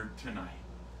the Word tonight,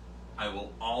 I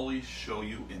will always show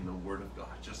you in the Word of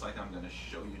God, just like I'm going to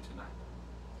show you tonight.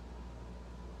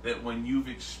 That when you've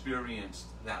experienced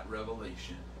that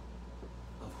revelation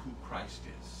of who Christ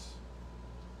is,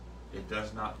 it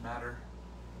does not matter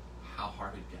how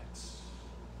hard it gets.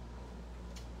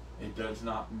 It does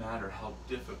not matter how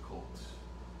difficult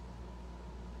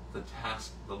the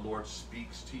task the Lord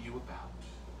speaks to you about.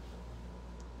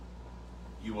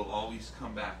 You will always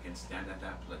come back and stand at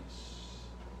that place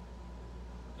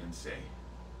and say,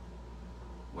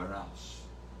 where else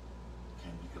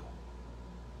can we go?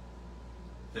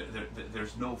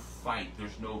 There's no fight.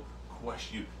 There's no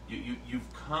question.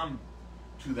 You've come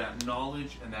to that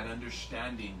knowledge and that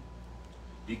understanding,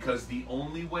 because the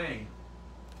only way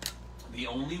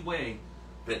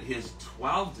that His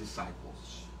 12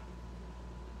 disciples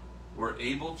were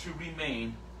able to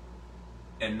remain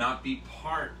and not be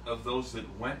part of those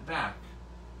that went back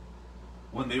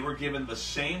when they were given the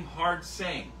same hard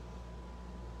saying.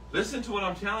 Listen to what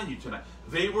I'm telling you tonight.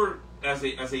 They were, as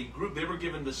a group, they were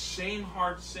given the same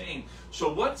hard saying.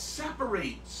 So what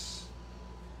separates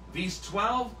these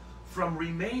 12 from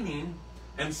remaining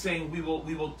and saying, we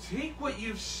will take what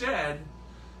you've said,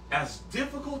 as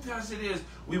difficult as it is,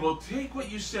 we will take what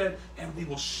you said and we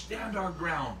will stand our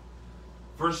ground.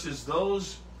 Versus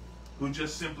those who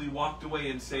just simply walked away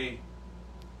and say,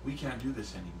 we can't do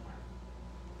this anymore.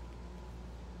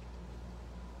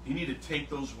 You need to take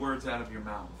those words out of your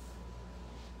mouth.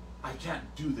 I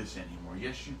can't do this anymore.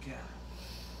 Yes, you can.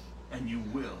 And you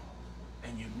will.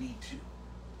 And you need to.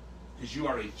 Because you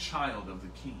are a child of the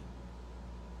King.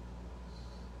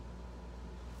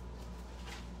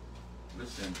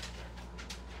 Listen.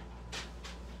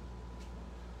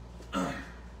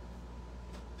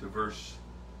 To verse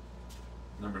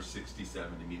number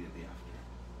 67 immediately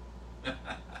after.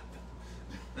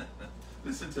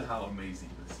 Listen to how amazing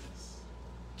this is.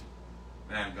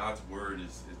 Man, God's word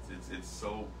is it's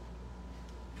so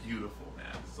beautiful,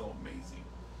 man. It's so amazing.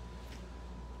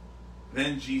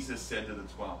 Then Jesus said to the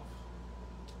 12,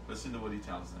 listen to what he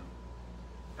tells them.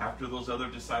 After those other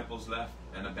disciples left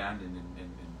and abandoned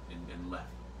and left,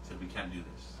 said, we can't do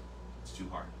this. It's too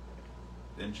hard.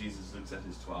 Then Jesus looks at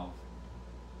his 12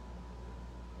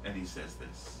 and he says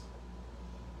this.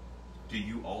 Do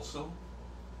you also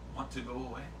want to go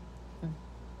away?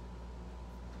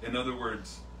 In other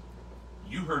words,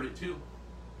 you heard it too.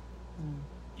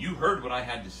 You heard what I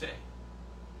had to say.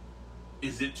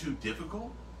 Is it too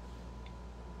difficult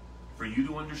for you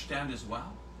to understand as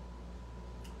well?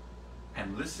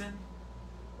 And listen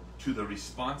to the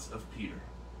response of Peter.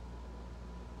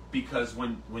 Because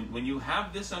when you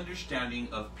have this understanding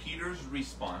of Peter's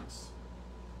response,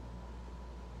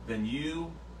 then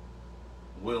you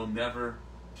will never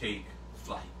take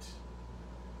flight.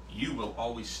 You will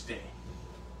always stay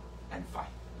and fight.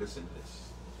 Listen to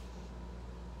this.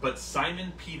 But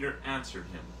Simon Peter answered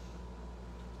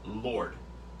him, Lord,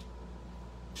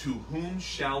 to whom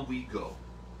shall we go?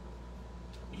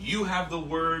 You have the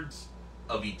words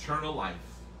of eternal life.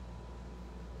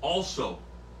 Also,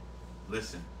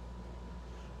 listen,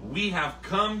 we have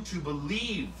come to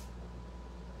believe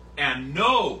and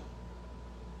know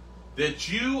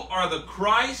that you are the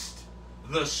Christ,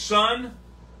 the Son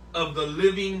of the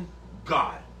living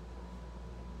God.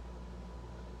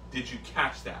 Did you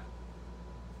catch that?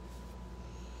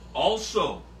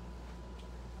 Also,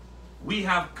 we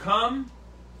have come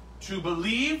to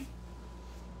believe,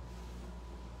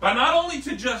 but not only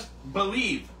to just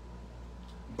believe,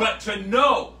 but to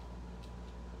know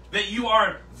that you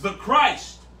are the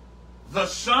Christ, the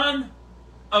Son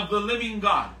of the living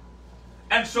God.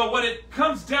 And so what it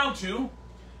comes down to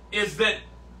is that,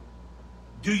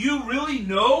 do you really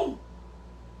know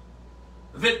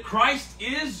that Christ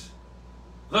is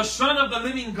the Son of the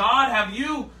living God? Have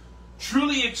you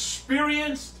truly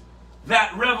experienced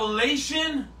that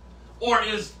revelation? Or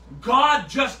is God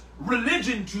just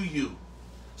religion to you?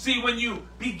 See, when you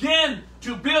begin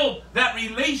to build that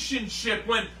relationship,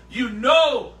 when you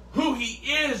know who He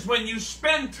is, when you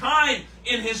spend time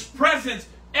in His presence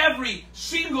every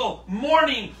single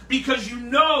morning, because you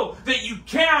know that you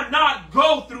cannot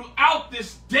go throughout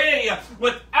this day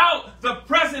without the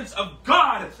presence of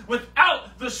God,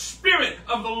 without the Spirit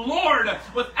of the Lord,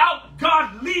 without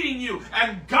God leading you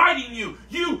and guiding you.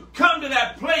 You come to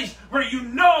that place where you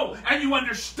know and you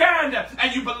understand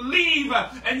and you believe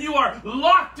and you are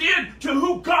locked in to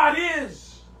who God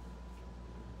is.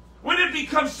 When it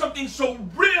becomes something so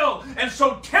real and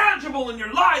so tangible in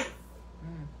your life,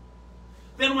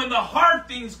 then when the hard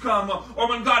things come, or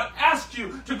when God asks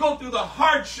you to go through the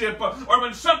hardship, or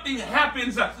when something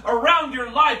happens around your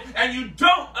life and you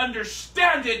don't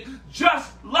understand it,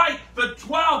 just like the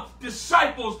 12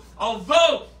 disciples,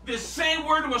 although this same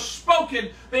word was spoken,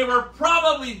 they were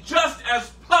probably just as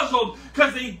puzzled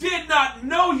because they did not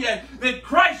know yet that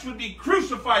Christ would be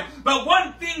crucified. But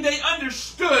one thing they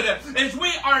understood is,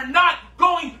 we are not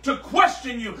going to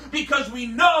question you because we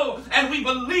know and we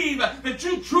believe that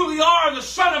you truly are the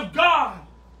Son of God.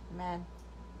 Amen.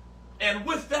 And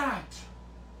with that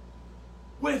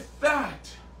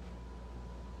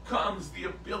comes the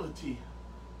ability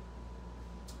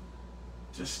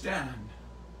to stand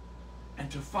and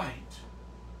to fight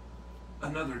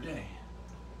another day.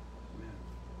 Amen.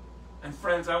 And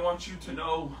friends, I want you to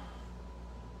know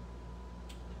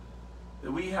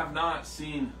that we have not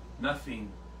seen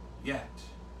nothing yet.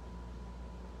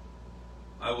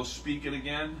 I will speak it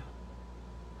again,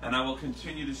 and I will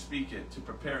continue to speak it to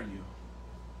prepare you.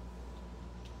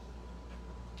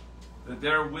 That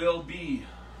there will be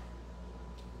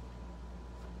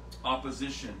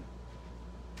opposition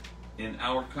in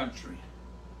our country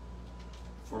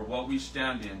for what we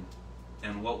stand in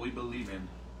and what we believe in,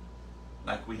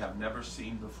 like we have never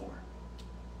seen before.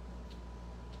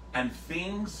 And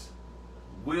things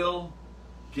will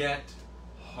get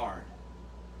hard.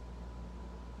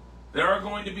 There are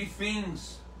going to be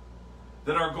things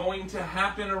that are going to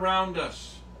happen around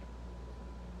us,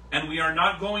 and we are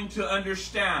not going to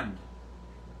understand.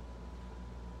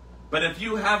 But if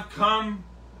you have come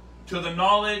to the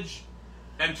knowledge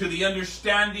and to the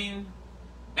understanding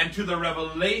and to the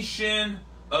revelation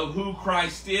of who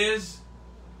Christ is,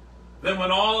 then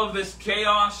when all of this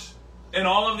chaos and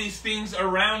all of these things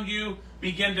around you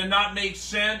begin to not make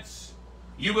sense,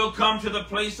 you will come to the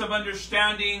place of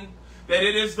understanding that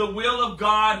it is the will of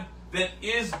God that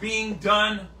is being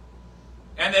done,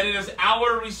 and that it is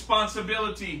our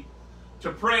responsibility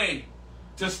to pray,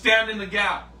 to stand in the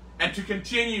gap, and to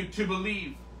continue to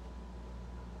believe.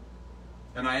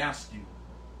 And I ask you,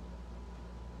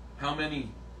 how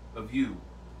many of you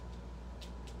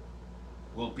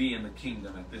will be in the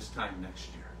kingdom at this time next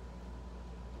year?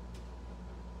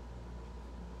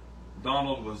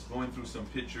 Donald was going through some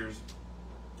pictures,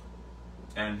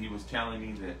 and he was telling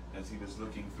me that as he was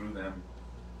looking through them,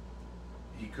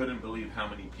 he couldn't believe how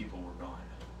many people were gone.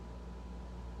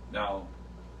 Now,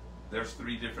 there's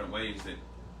 3 different ways that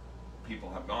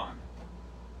people have gone.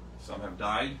 Some have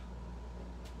died,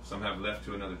 some have left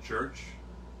to another church,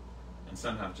 and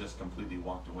some have just completely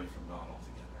walked away from God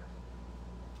altogether.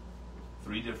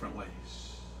 3 different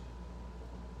ways.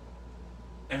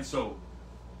 And so,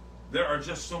 there are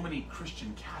just so many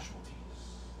Christian casualties.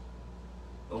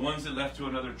 The ones that left to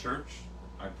another church,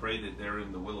 I pray that they're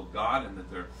in the will of God and that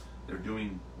they're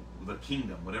doing the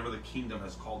kingdom, whatever the kingdom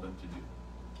has called them to do.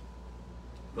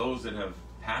 Those that have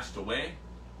passed away,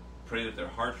 pray that their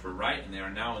hearts were right and they are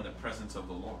now in the presence of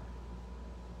the Lord.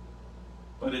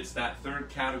 But it's that 3rd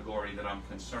category that I'm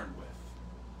concerned with.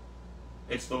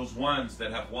 It's those ones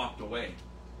that have walked away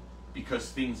because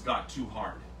things got too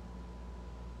hard.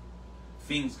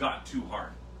 Things got too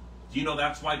hard. Do you know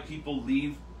that's why people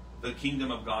leave the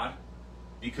kingdom of God?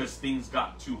 Because things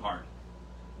got too hard.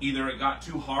 Either it got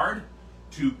too hard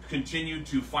to continue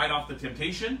to fight off the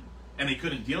temptation and they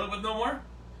couldn't deal it with no more.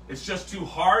 It's just too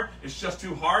hard. It's just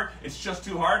too hard. It's just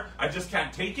too hard. I just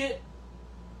can't take it.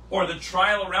 Or the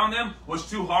trial around them was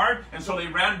too hard, and so they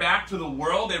ran back to the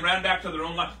world. They ran back to their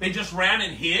own life. They just ran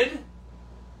and hid.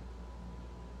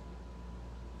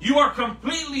 You are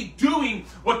completely doing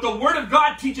what the Word of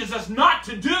God teaches us not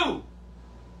to do.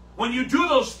 When you do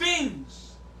those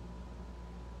things,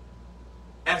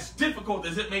 as difficult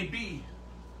as it may be,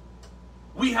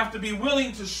 we have to be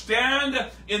willing to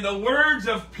stand in the words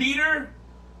of Peter,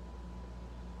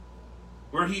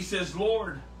 where he says,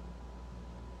 Lord,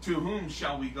 to whom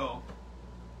shall we go?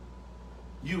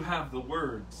 You have the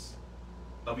words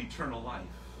of eternal life.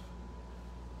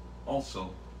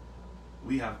 Also,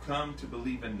 we have come to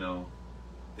believe and know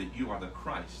that you are the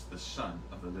Christ, the Son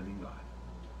of the living God.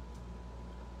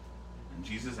 And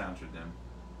Jesus answered them,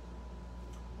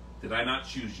 did I not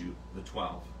choose you, the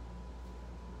 12?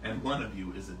 And one of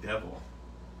you is a devil.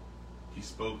 He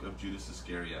spoke of Judas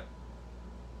Iscariot,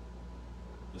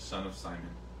 the son of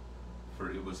Simon, for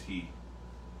it was he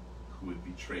who would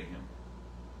betray him,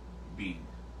 being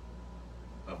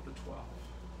of the 12.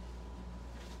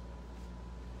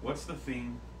 What's the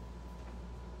thing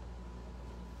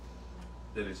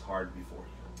that is hard before you,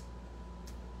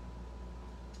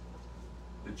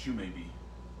 that you may be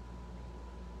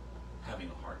having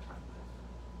a hard time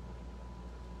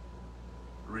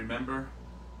with? Remember,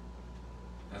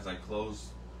 as I close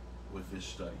with this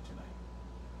study tonight,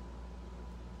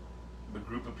 the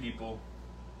group of people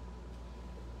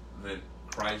that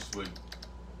Christ would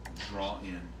draw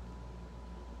in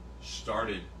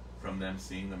started from them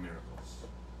seeing the miracles.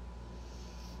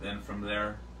 Then from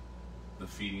there, the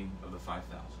feeding of the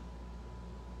 5,000.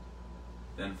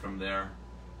 Then from there,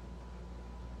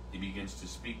 he begins to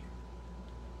speak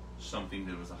something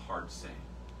that was a hard saying.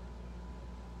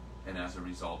 And as a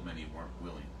result, many weren't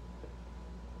willing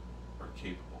or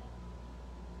capable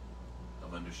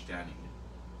of understanding it.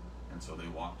 And so they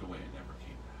walked away and never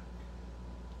came back.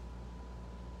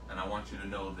 And I want you to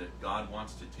know that God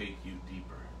wants to take you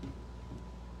deeper.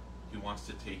 He wants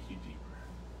to take you deeper.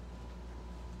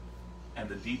 And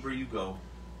the deeper you go,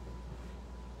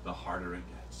 the harder it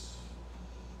gets.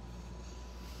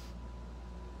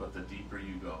 But the deeper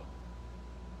you go,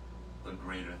 the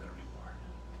greater the reward.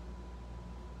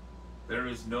 There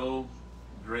is no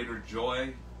greater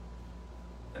joy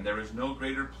and there is no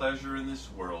greater pleasure in this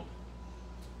world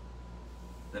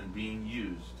than being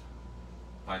used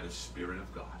by the Spirit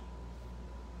of God.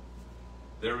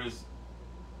 There is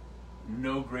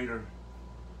no greater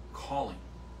calling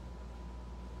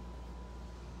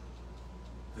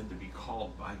than to be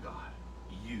called by God,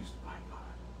 used by God,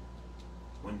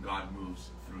 when God moves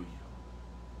through you.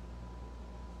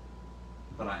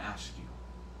 But I ask you,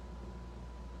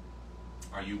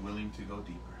 Are you willing to go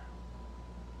deeper?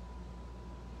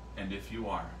 And if you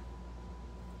are,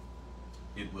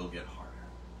 it will get harder.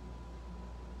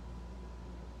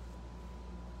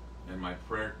 And my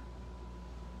prayer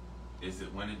is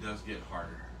that when it does get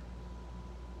harder,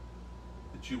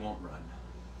 that you won't run,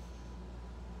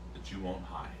 that you won't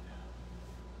hide,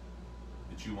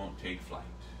 that you won't take flight,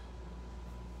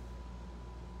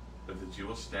 but that you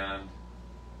will stand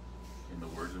in the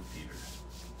words of Peter.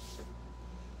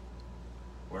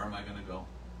 Where am I going to go?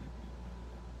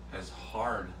 As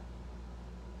hard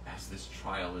as this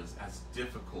trial is, as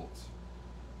difficult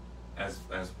as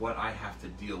what I have to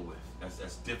deal with,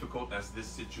 as difficult as this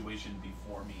situation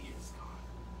before me is,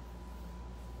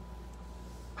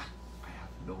 God, I have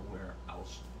nowhere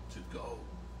else to go.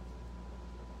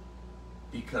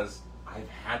 Because I've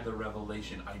had the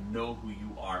revelation. I know who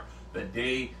you are. The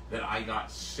day that I got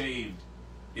saved,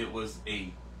 it was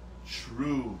a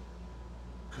true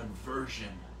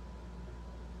conversion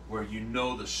where you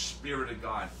know the Spirit of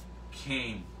God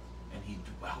came and He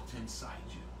dwelt inside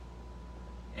you.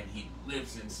 And He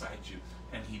lives inside you.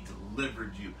 And He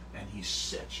delivered you. And He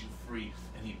set you free.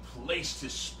 And He placed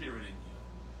His Spirit in you.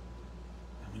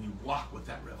 And when you walk with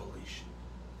that revelation,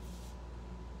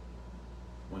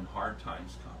 when hard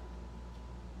times come,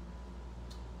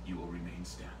 you will remain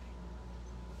standing.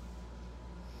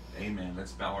 Amen.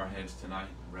 Let's bow our heads tonight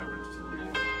in reverence to the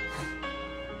Lord.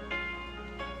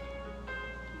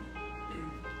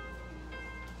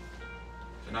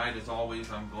 Tonight, as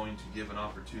always, I'm going to give an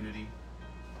opportunity.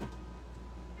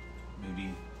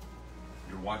 Maybe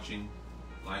you're watching,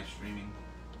 live streaming,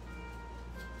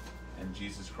 and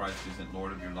Jesus Christ isn't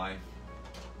Lord of your life.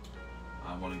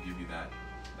 I want to give you that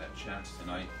chance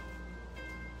tonight,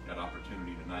 that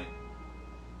opportunity tonight,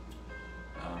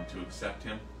 to accept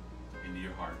Him into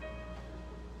your heart.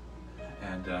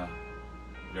 And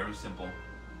very simple.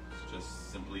 It's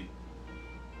just simply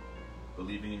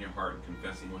believing in your heart and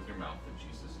confessing with your mouth that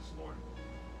Jesus is Lord.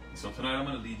 And so tonight I'm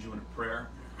going to lead you in a prayer.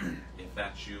 If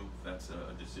that's you, if that's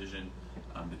a decision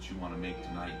that you want to make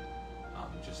tonight,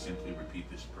 just simply repeat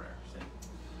this prayer. Say,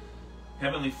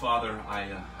 Heavenly Father,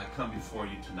 I come before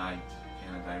you tonight,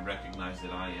 and I recognize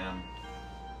that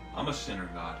I'm a sinner,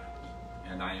 God,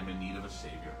 and I am in need of a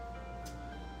Savior.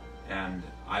 And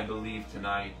I believe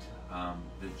tonight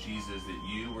that Jesus, that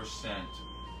you were sent,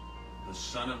 the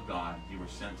Son of God, you were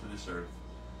sent to this earth,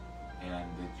 and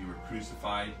that you were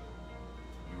crucified,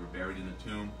 you were buried in the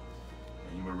tomb,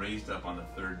 and you were raised up on the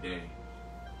third day.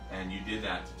 And you did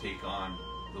that to take on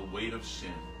the weight of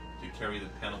sin, to carry the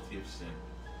penalty of sin.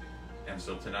 And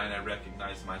so tonight I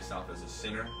recognize myself as a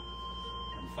sinner,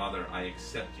 and Father, I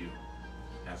accept you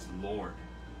as Lord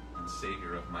and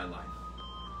Savior of my life.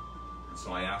 And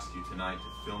so I ask you tonight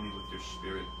to fill me with your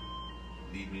Spirit,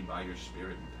 lead me by your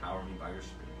Spirit, empower me by your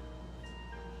Spirit.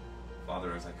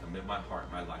 Father, as I commit my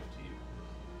heart, my life to you,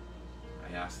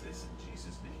 I ask this in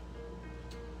Jesus' name.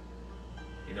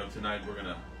 You know, tonight we're going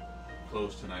to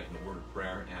close tonight in a word of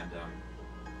prayer, and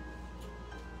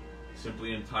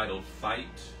simply entitled,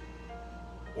 Fight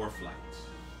or Flight.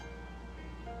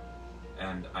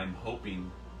 And I'm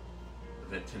hoping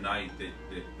that tonight that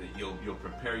you'll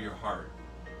prepare your heart,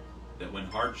 that when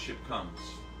hardship comes,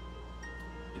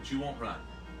 that you won't run,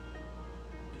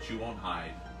 that you won't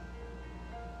hide,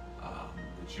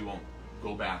 that you won't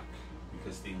go back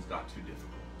because things got too difficult,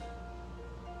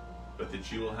 but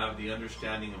that you will have the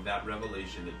understanding of that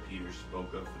revelation that Peter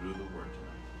spoke of through the Word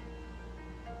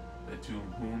tonight. That to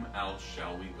whom else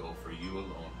shall we go? For you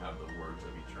alone have the words of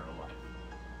eternal life.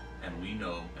 And we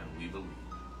know and we believe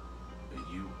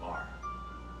that you are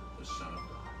the Son of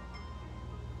God,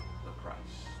 the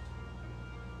Christ,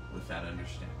 with that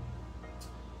understanding.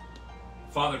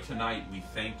 Father, tonight we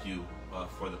thank you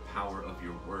for the power of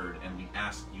your word, and we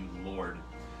ask you, Lord,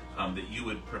 that you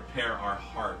would prepare our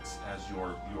hearts as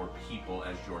your people,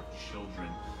 as your children,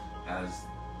 as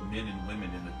men and women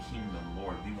in the kingdom,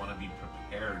 Lord. We want to be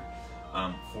prepared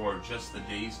for just the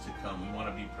days to come. We want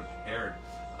to be prepared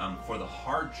for the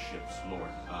hardships, Lord,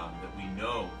 that we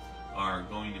know are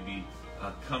going to be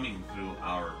coming through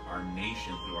our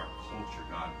nation, through our culture,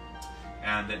 God.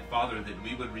 And that, Father, that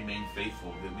we would remain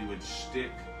faithful, that we would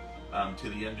stick to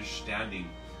the understanding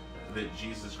that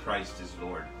Jesus Christ is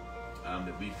Lord,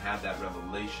 that we've had that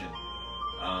revelation,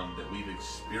 that we've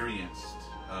experienced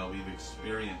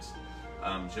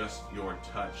just your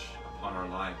touch upon our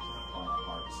lives and upon our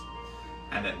hearts.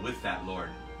 And that with that, Lord,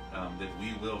 that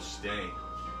we will stay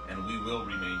and we will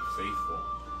remain faithful,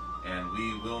 and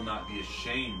we will not be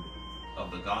ashamed of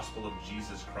the gospel of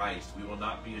Jesus Christ. We will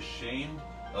not be ashamed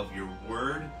of your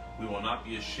word. We will not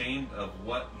be ashamed of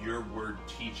what your word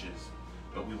teaches,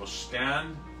 but we will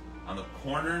stand on the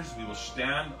corners. We will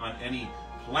stand on any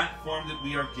platform that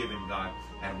we are given, God,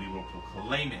 and we will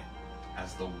proclaim it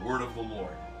as the word of the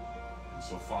Lord. And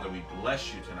so, Father, we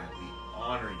bless you tonight. We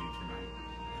honor you tonight.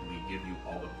 And we give you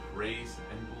all the praise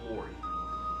and glory.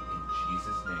 In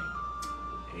Jesus' name,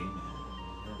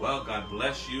 amen. Well, God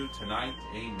bless you tonight.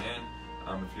 Amen.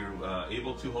 If you're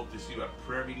able to, hope to see you at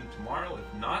prayer meeting tomorrow.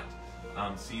 If not,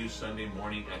 see you Sunday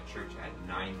morning at church at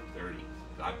 9:30.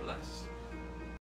 God bless.